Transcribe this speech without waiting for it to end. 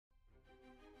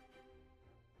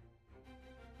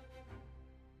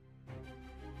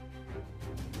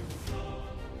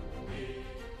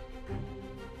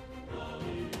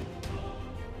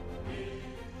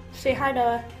Say hi,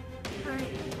 Noah. Hi.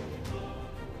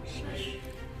 Shush.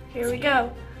 Here we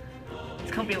go.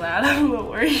 It's gonna be loud. I'm a little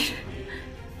worried.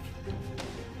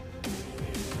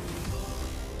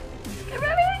 Get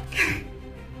ready.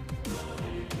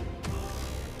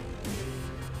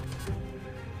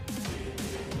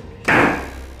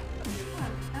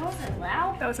 That wasn't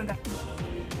loud. That wasn't that.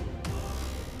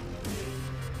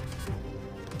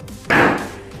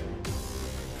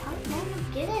 How did Mama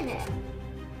get in it?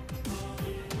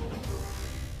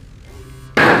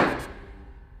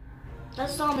 That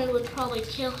zombie would probably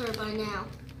kill her by now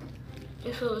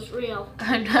if it was real.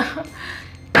 I know.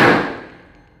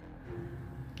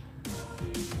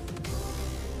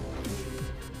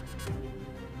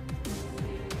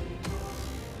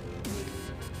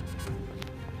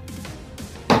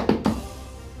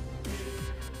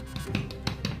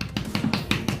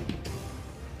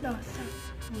 No, stop.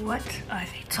 What are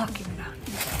they talking about?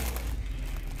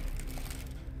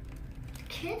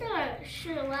 Kids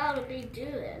should allow to be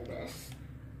doing this.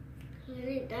 It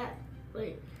ain't that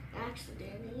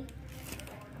accidental.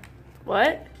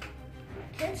 What?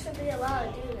 Kids should be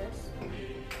allowed to do this.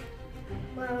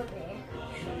 Well,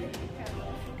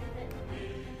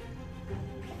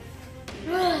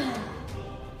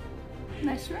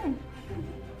 Nice room.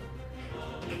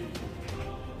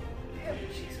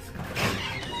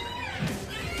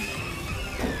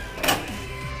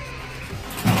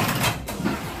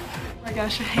 Oh my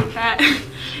gosh, I hate that.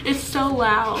 It's so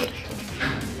loud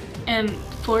and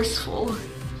forceful.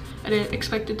 I didn't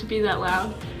expect it to be that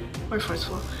loud or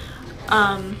forceful.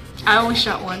 I only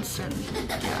shot once and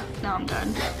yeah, now I'm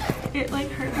done. It like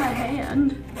hurt my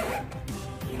hand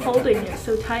holding it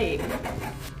so tight.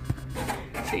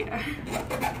 So yeah.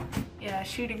 Yeah,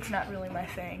 shooting's not really my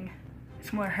thing.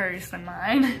 It's more hers than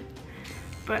mine.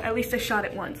 But at least I shot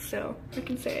it once, so I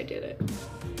can say I did it.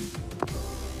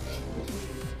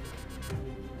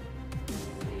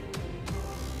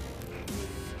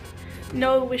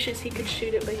 Noah wishes he could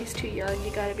shoot it, but he's too young.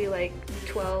 You gotta be like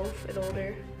 12 and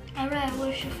older. I really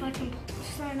wish if I can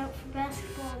sign up for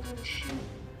basketball and shoot.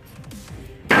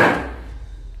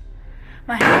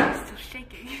 My hand is still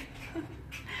shaking.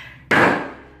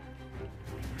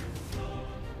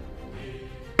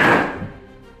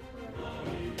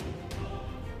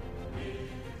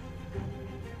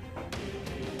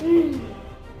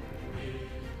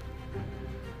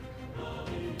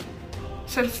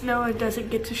 Since Noah doesn't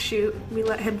get to shoot, we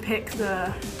let him pick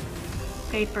the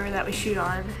paper that we shoot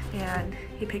on, and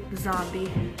he picked the zombie.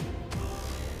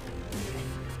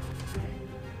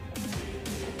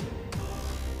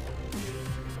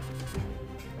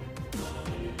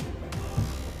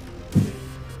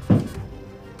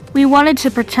 We wanted to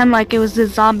pretend like it was the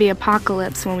zombie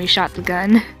apocalypse when we shot the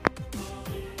gun.